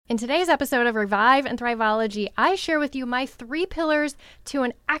In today's episode of Revive and Thriveology, I share with you my 3 pillars to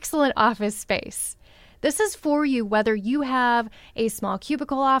an excellent office space. This is for you whether you have a small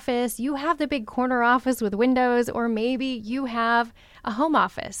cubicle office, you have the big corner office with windows, or maybe you have a home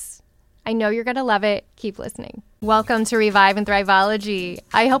office. I know you're going to love it. Keep listening. Welcome to Revive and Thriveology.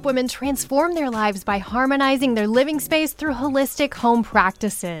 I help women transform their lives by harmonizing their living space through holistic home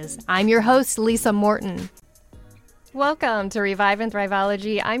practices. I'm your host, Lisa Morton. Welcome to Revive and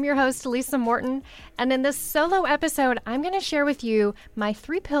Thriveology. I'm your host, Lisa Morton, and in this solo episode, I'm going to share with you my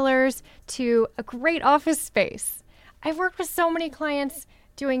 3 pillars to a great office space. I've worked with so many clients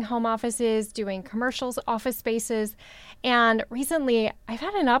doing home offices, doing commercial office spaces, and recently I've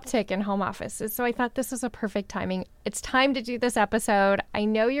had an uptick in home offices, so I thought this was a perfect timing. It's time to do this episode. I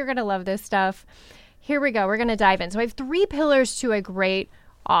know you're going to love this stuff. Here we go. We're going to dive in. So I have 3 pillars to a great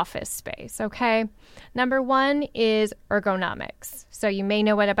office space, okay? Number 1 is ergonomics. So you may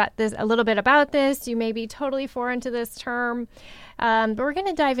know a little bit about this. You may be totally foreign to this term, but we're going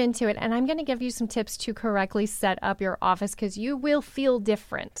to dive into it, and I'm going to give you some tips to correctly set up your office because you will feel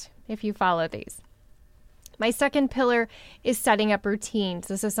different if you follow these. My second pillar is setting up routines.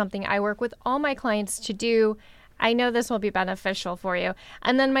 This is something I work with all my clients to do. I know this will be beneficial for you.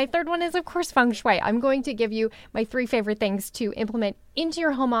 And then my third one is, of course, feng shui. I'm going to give you my 3 favorite things to implement into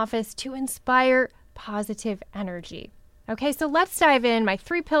your home office to inspire positive energy. Okay, so let's dive in. My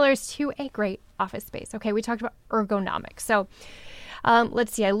 3 pillars to a great office space. Okay, we talked about ergonomics. So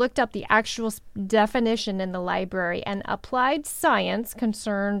let's see. I looked up the actual definition in the library, and applied science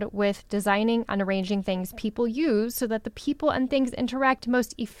concerned with designing and arranging things people use so that the people and things interact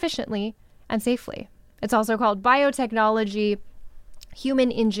most efficiently and safely. It's also called biotechnology,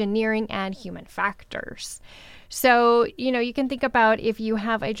 human engineering, and human factors. So, you can think about if you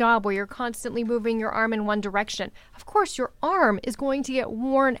have a job where you're constantly moving your arm in one direction. Of course, your arm is going to get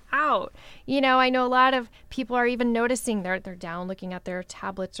worn out. I know a lot of people are even noticing they're down looking at their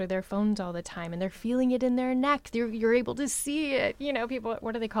tablets or their phones all the time, and they're feeling it in their neck. You're able to see it. People,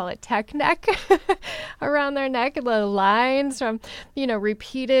 what do they call it? Tech neck around their neck, the lines from,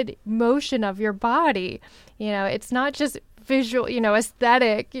 repeated motion of your body. It's not just visual,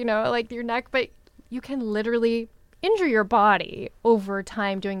 aesthetic, like your neck, but you can literally injure your body over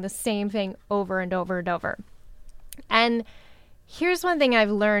time doing the same thing over and over and over. And here's one thing I've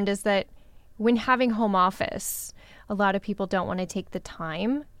learned is that when having home office, a lot of people don't want to take the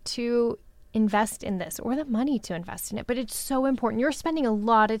time to invest in this or the money to invest in it, but it's so important. You're spending a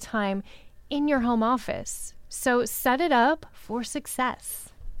lot of time in your home office. So set it up for success.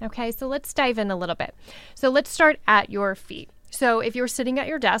 Okay, so let's dive in a little bit. So let's start at your feet. So if you're sitting at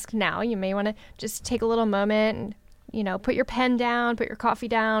your desk now, you may want to just take a little moment and, put your pen down, put your coffee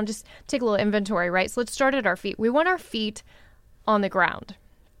down, just take a little inventory, right? So let's start at our feet. We want our feet on the ground.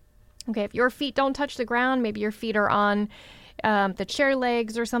 Okay, if your feet don't touch the ground, maybe your feet are on the chair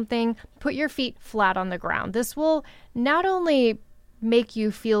legs or something, put your feet flat on the ground. This will not only make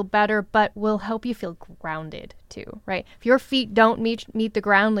you feel better, but will help you feel grounded too, right? If your feet don't meet the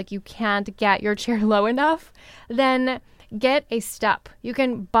ground, like you can't get your chair low enough, then get a step. You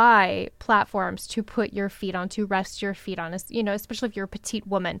can buy platforms to put your feet on, to rest your feet on. Especially if you're a petite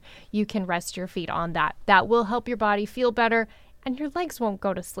woman, you can rest your feet on that. That will help your body feel better and your legs won't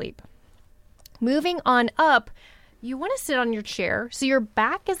go to sleep. Moving on up, you want to sit on your chair. So your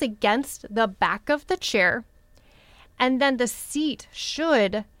back is against the back of the chair, and then the seat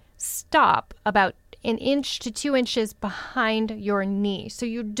should stop about 1 inch to 2 inches behind your knee. So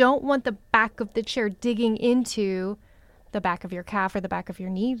you don't want the back of the chair digging into the back of your calf or the back of your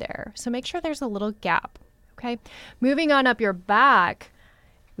knee there. So make sure there's a little gap, okay? Moving on up your back,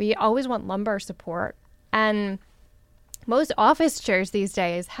 we always want lumbar support. And most office chairs these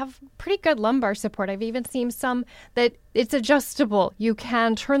days have pretty good lumbar support. I've even seen some that it's adjustable. You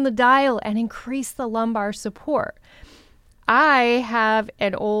can turn the dial and increase the lumbar support. I have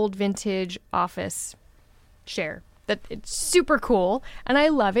an old vintage office chair that it's super cool and I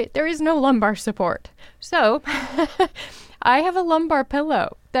love it. There is no lumbar support. So I have a lumbar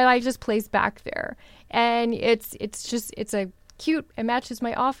pillow that I just place back there. And it's a cute, it matches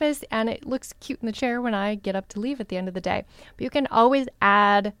my office and it looks cute in the chair when I get up to leave at the end of the day. But you can always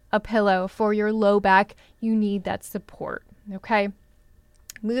add a pillow for your low back. You need that support. Okay.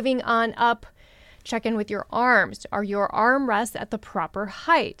 Moving on up, check in with your arms. Are your arm rests at the proper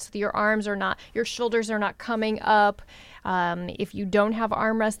height? So that your shoulders are not coming up. If you don't have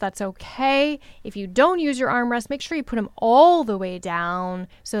armrests, that's okay. If you don't use your armrest, make sure you put them all the way down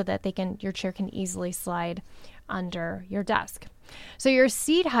so that your chair can easily slide under your desk. So your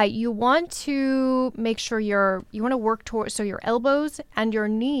seat height, you want to make sure you want to work towards, so your elbows and your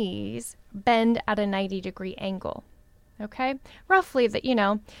knees bend at a 90-degree angle. Okay? Roughly a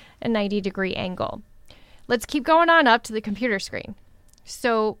 90-degree angle. Let's keep going on up to the computer screen.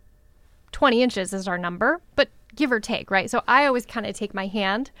 So 20 inches is our number, but give or take, right? So I always kind of take my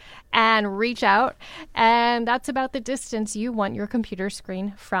hand and reach out, and that's about the distance you want your computer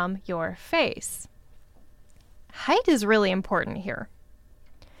screen from your face. Height is really important here.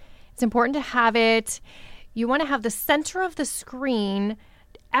 It's important to have it, you want to have the center of the screen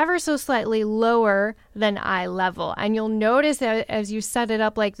ever so slightly lower than eye level. And you'll notice that as you set it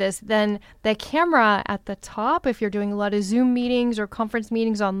up like this, then the camera at the top, if you're doing a lot of Zoom meetings or conference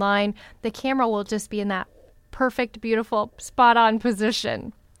meetings online, the camera will just be in that perfect, beautiful, spot-on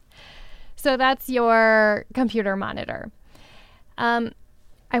position. So that's your computer monitor.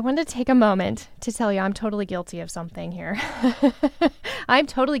 I want to take a moment to tell you I'm totally guilty of something here. I'm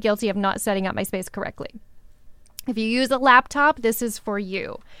totally guilty of not setting up my space correctly. If you use a laptop, this is for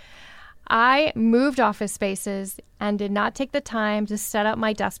you. I moved office spaces and did not take the time to set up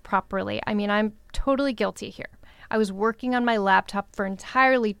my desk properly. I mean, I'm totally guilty here. I was working on my laptop for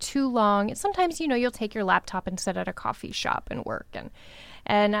entirely too long. Sometimes, you'll take your laptop and sit at a coffee shop and work.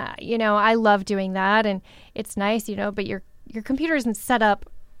 And I love doing that. And it's nice, but your computer isn't set up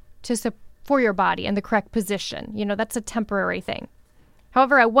for your body in the correct position. That's a temporary thing.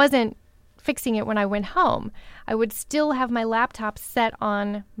 However, I wasn't fixing it when I went home. I would still have my laptop set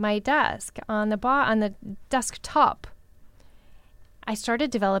on my desk, on the desktop. I started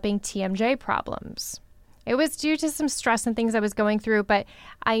developing TMJ problems. It was due to some stress and things I was going through, but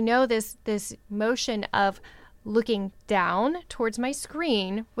I know this motion of looking down towards my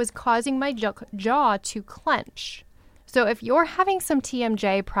screen was causing my jaw to clench. So if you're having some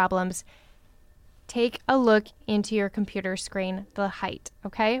TMJ problems, take a look into your computer screen, the height,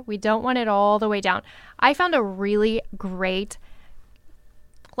 okay? We don't want it all the way down. I found a really great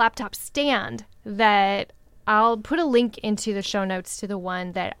laptop stand that I'll put a link into the show notes to the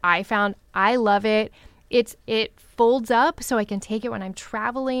one that I found. I love it. It folds up so I can take it when I'm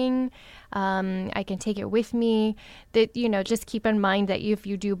traveling. I can take it with me. That just keep in mind that if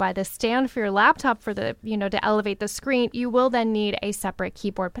you do buy the stand for your laptop for the to elevate the screen, you will then need a separate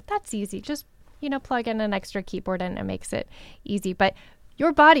keyboard. But that's easy. Just plug in an extra keyboard and it makes it easy. But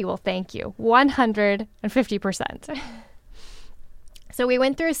your body will thank you 150%. So we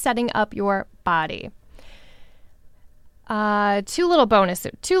went through setting up your body. Three little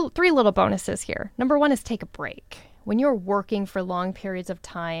bonuses here. Number one is take a break. When you're working for long periods of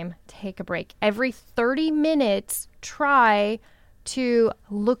time, take a break. Every 30 minutes, try to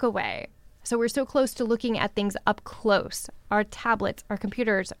look away. So we're so close to looking at things up close. Our tablets, our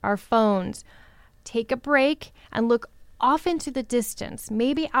computers, our phones. Take a break and look off into the distance,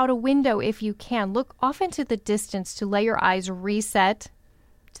 maybe out a window if you can. Look off into the distance to let your eyes reset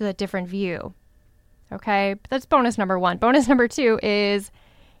to a different view. Okay, that's bonus number one. Bonus number two is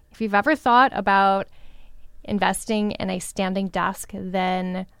if you've ever thought about investing in a standing desk,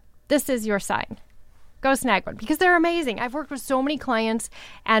 then this is your sign. Go snag one because they're amazing. I've worked with so many clients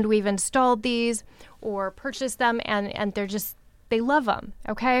and we've installed these or purchased them and they love them,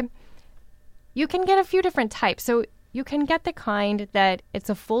 okay? You can get a few different types. So you can get the kind that it's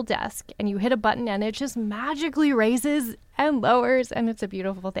a full desk and you hit a button and it just magically raises and lowers and it's a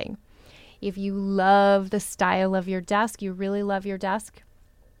beautiful thing. If you love the style of your desk, you really love your desk,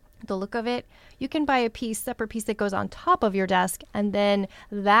 the look of it, you can buy a separate piece that goes on top of your desk and then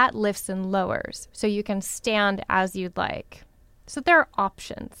that lifts and lowers so you can stand as you'd like. So there are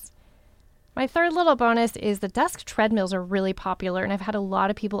options. My third little bonus is the desk treadmills are really popular and I've had a lot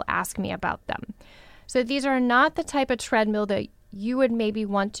of people ask me about them. So these are not the type of treadmill that you would maybe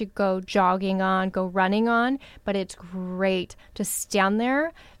want to go jogging on, go running on, but it's great to stand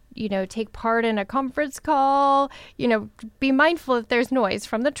there, take part in a conference call, be mindful that there's noise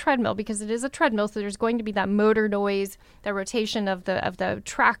from the treadmill because it is a treadmill. So there's going to be that motor noise, the rotation of the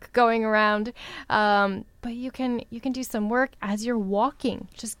track going around. But you can do some work as you're walking.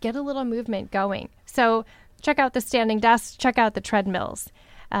 Just get a little movement going. So check out the standing desks, check out the treadmills,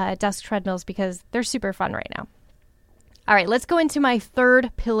 desk treadmills, because they're super fun right now. All right, let's go into my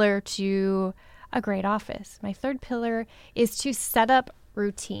third pillar to a great office. My third pillar is to set up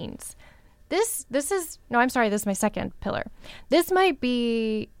routines. This is my second pillar. This might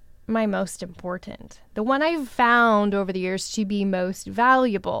be my most important, the one I've found over the years to be most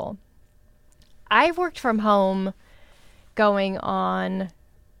valuable. I've worked from home going on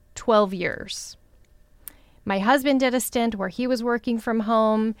 12 years. My husband did a stint where he was working from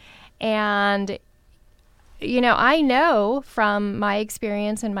home, and I know from my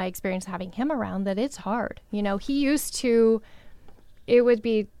experience and my experience having him around that it's hard. It would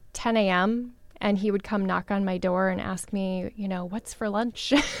be 10 a.m. and he would come knock on my door and ask me, what's for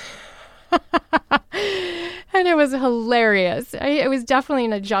lunch? And it was hilarious. It was definitely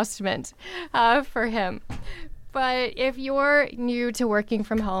an adjustment for him. But if you're new to working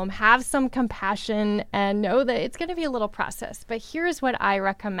from home, have some compassion and know that it's going to be a little process. But here's what I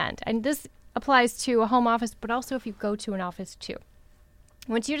recommend. And this applies to a home office, but also if you go to an office too.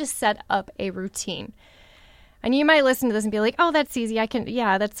 I want you to set up a routine. And you might listen to this and be like, oh, that's easy.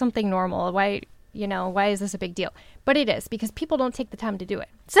 That's something normal. Why is this a big deal? But it is, because people don't take the time to do it.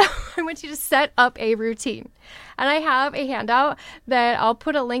 So I want you to set up a routine. And I have a handout that I'll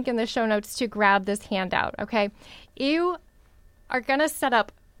put a link in the show notes to grab this handout, okay? You are going to set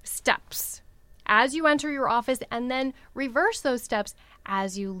up steps as you enter your office and then reverse those steps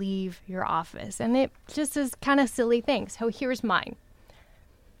as you leave your office. And it just is kind of silly things. So here's mine.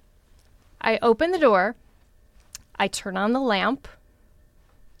 I open the door. I turn on the lamp.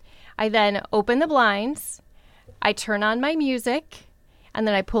 I then open the blinds. I turn on my music. And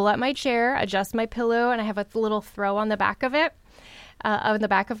then I pull out my chair, adjust my pillow, and I have a little throw on the back of it, on the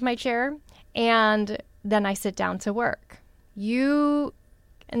back of my chair. And then I sit down to work.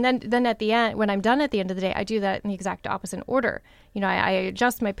 And then at the end, when I'm done at the end of the day, I do that in the exact opposite order. I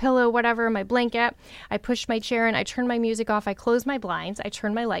adjust my pillow, whatever, my blanket. I push my chair and I turn my music off. I close my blinds. I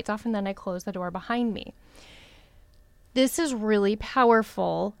turn my lights off, and then I close the door behind me. This is really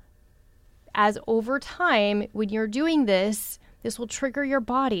powerful, as over time, when you're doing this will trigger your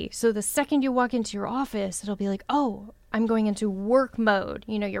body. So the second you walk into your office, it'll be like, oh, I'm going into work mode.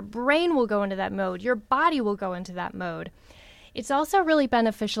 Your brain will go into that mode. Your body will go into that mode. It's also really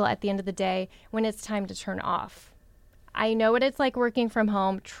beneficial at the end of the day when it's time to turn off. I know what it's like working from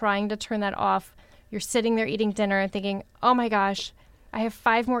home, trying to turn that off. You're sitting there eating dinner and thinking, oh my gosh, I have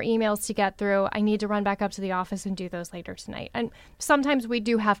 5 more emails to get through. I need to run back up to the office and do those later tonight. And sometimes we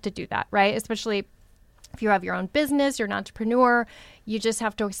do have to do that, right? Especially if you have your own business, you're an entrepreneur, you just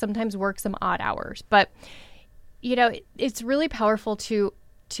have to sometimes work some odd hours. But, it's really powerful to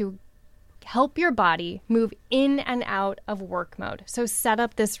help your body move in and out of work mode. So set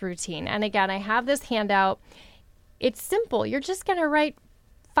up this routine. And again, I have this handout. It's simple. You're just going to write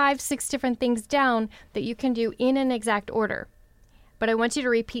 5-6 different things down that you can do in an exact order. But I want you to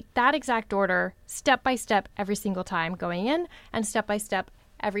repeat that exact order step by step every single time going in and step by step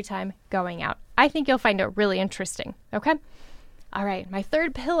every time going out. I think you'll find it really interesting. Okay? All right. My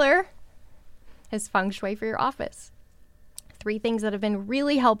third pillar is feng shui for your office. 3 things that have been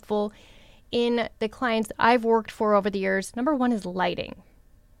really helpful in the clients I've worked for over the years. Number 1 is lighting.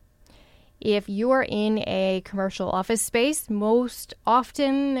 If you are in a commercial office space, most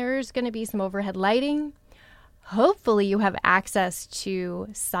often there's going to be some overhead lighting. Hopefully you have access to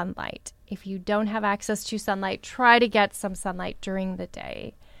sunlight. If you don't have access to sunlight, try to get some sunlight during the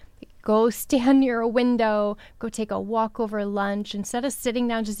day. Go stand near a window, go take a walk over lunch. Instead of sitting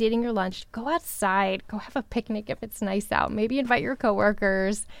down just eating your lunch, go outside, go have a picnic if it's nice out. Maybe invite your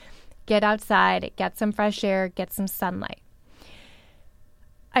coworkers, get outside, get some fresh air, get some sunlight.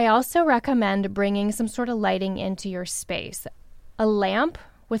 I also recommend bringing some sort of lighting into your space. A lamp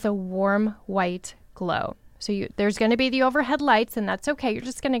with a warm white glow. So there's going to be the overhead lights, and that's okay. You're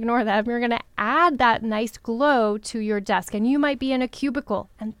just going to ignore that. You're going to add that nice glow to your desk, and you might be in a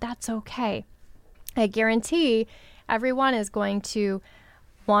cubicle, and that's okay. I guarantee everyone is going to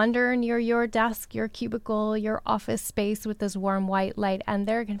wander near your desk, your cubicle, your office space with this warm white light, and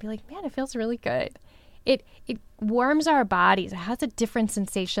they're going to be like, man, it feels really good. It warms our bodies. It has a different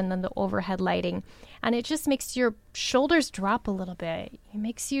sensation than the overhead lighting, and it just makes your shoulders drop a little bit. It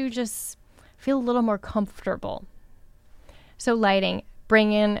makes you just feel a little more comfortable. So lighting,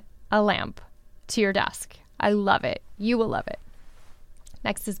 bring in a lamp to your desk. I love it. You will love it.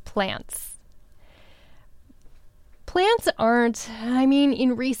 Next is plants. Plants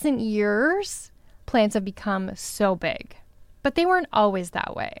in recent years, plants have become so big, but they weren't always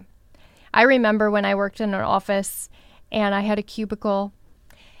that way. I remember when I worked in an office and I had a cubicle,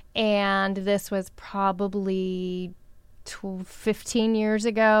 and this was probably 15 years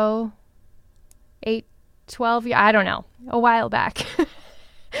ago, 12 years, I don't know, a while back.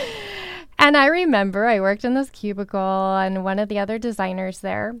 And I remember I worked in this cubicle, and one of the other designers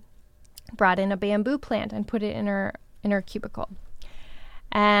there brought in a bamboo plant and put it in her cubicle.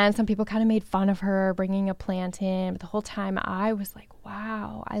 And some people kind of made fun of her bringing a plant in, but the whole time I was like,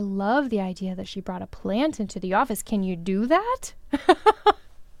 wow, I love the idea that she brought a plant into the office. Can you do that?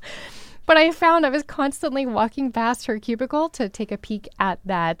 But I found I was constantly walking past her cubicle to take a peek at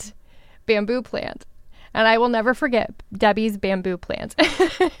that bamboo plant. And I will never forget Debbie's bamboo plant.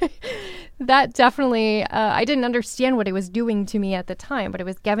 That definitely, I didn't understand what it was doing to me at the time, but it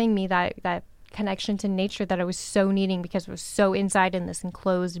was giving me that connection to nature that I was so needing because I was so inside in this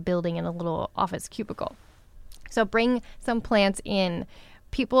enclosed building in a little office cubicle. So bring some plants in.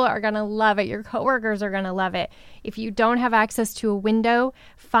 People are going to love it. Your coworkers are going to love it. If you don't have access to a window,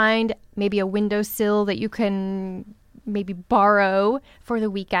 find maybe a windowsill that you can maybe borrow for the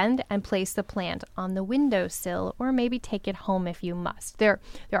weekend and place the plant on the windowsill, or maybe take it home if you must. There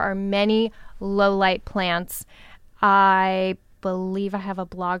are many low light plants. I believe I have a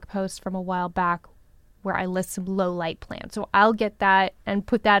blog post from a while back where I list some low light plants. So I'll get that and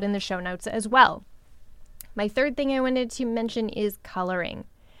put that in the show notes as well. My third thing I wanted to mention is coloring.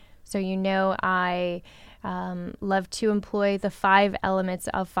 So I love to employ the 5 elements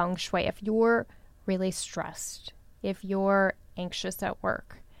of feng shui. If you're really stressed, if you're anxious at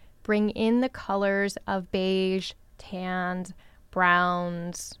work, bring in the colors of beige, tanned,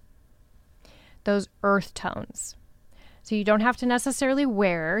 browns, those earth tones. So you don't have to necessarily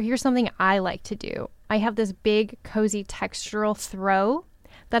wear. Here's something I like to do. I have this big, cozy textural throw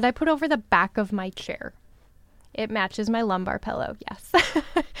that I put over the back of my chair. It matches my lumbar pillow, yes.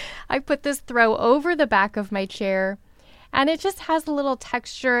 I put this throw over the back of my chair, and it just has a little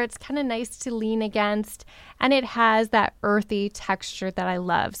texture. It's kind of nice to lean against, and it has that earthy texture that I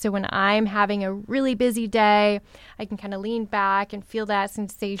love. So when I'm having a really busy day, I can kind of lean back and feel that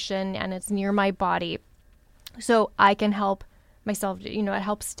sensation, and it's near my body. So I can help myself, it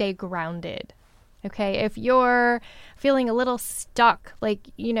helps stay grounded. Okay, if you're feeling a little stuck, like,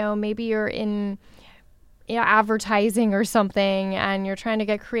 maybe you're in advertising or something and you're trying to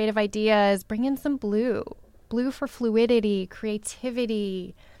get creative ideas, bring in some blue for fluidity,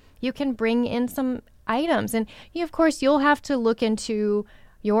 creativity. You can bring in some items, and of course you'll have to look into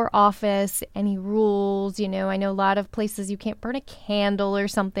your office, any rules. I know a lot of places you can't burn a candle or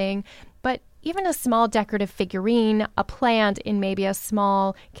something, but even a small decorative figurine, a plant in maybe a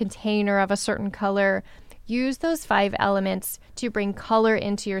small container of a certain color. Use those 5 elements to bring color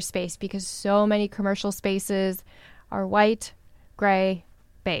into your space, because so many commercial spaces are white, gray,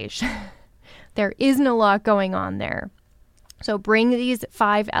 beige. There isn't a lot going on there. So bring these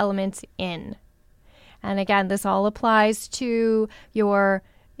 5 elements in. And again, this all applies to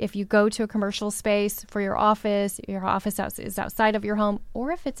if you go to a commercial space for your office is outside of your home,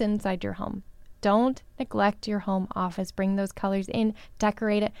 or if it's inside your home. Don't neglect your home office. Bring those colors in,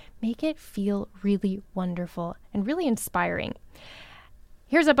 decorate it, make it feel really wonderful and really inspiring.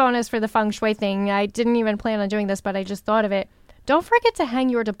 Here's a bonus for the feng shui thing. I didn't even plan on doing this, but I just thought of it. Don't forget to hang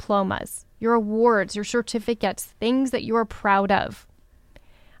your diplomas, your awards, your certificates, things that you are proud of.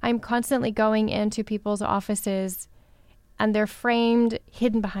 I'm constantly going into people's offices and they're framed,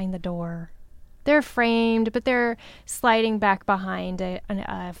 hidden behind the door. They're framed, but they're sliding back behind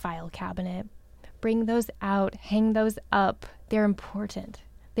a file cabinet. Bring those out, hang those up. They're important.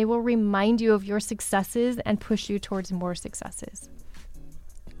 They will remind you of your successes and push you towards more successes.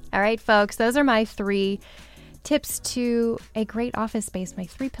 All right, folks, those are my 3 tips to a great office space, my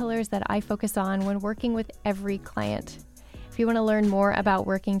 3 pillars that I focus on when working with every client. If you want to learn more about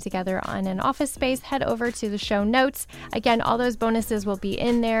working together on an office space, head over to the show notes. Again, all those bonuses will be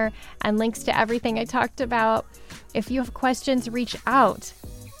in there and links to everything I talked about. If you have questions, reach out.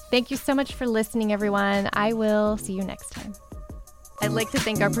 Thank you so much for listening, everyone. I will see you next time. I'd like to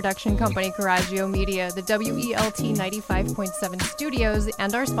thank our production company, Coraggio Media, the WELT 95.7 studios,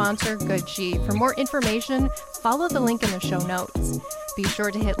 and our sponsor, Good Chi. For more information, follow the link in the show notes. Be sure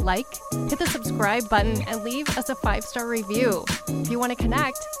to hit like, hit the subscribe button, and leave us a 5-star review. If you want to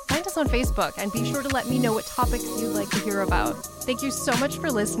connect, find us on Facebook, and be sure to let me know what topics you'd like to hear about. Thank you so much for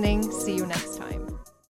listening. See you next time.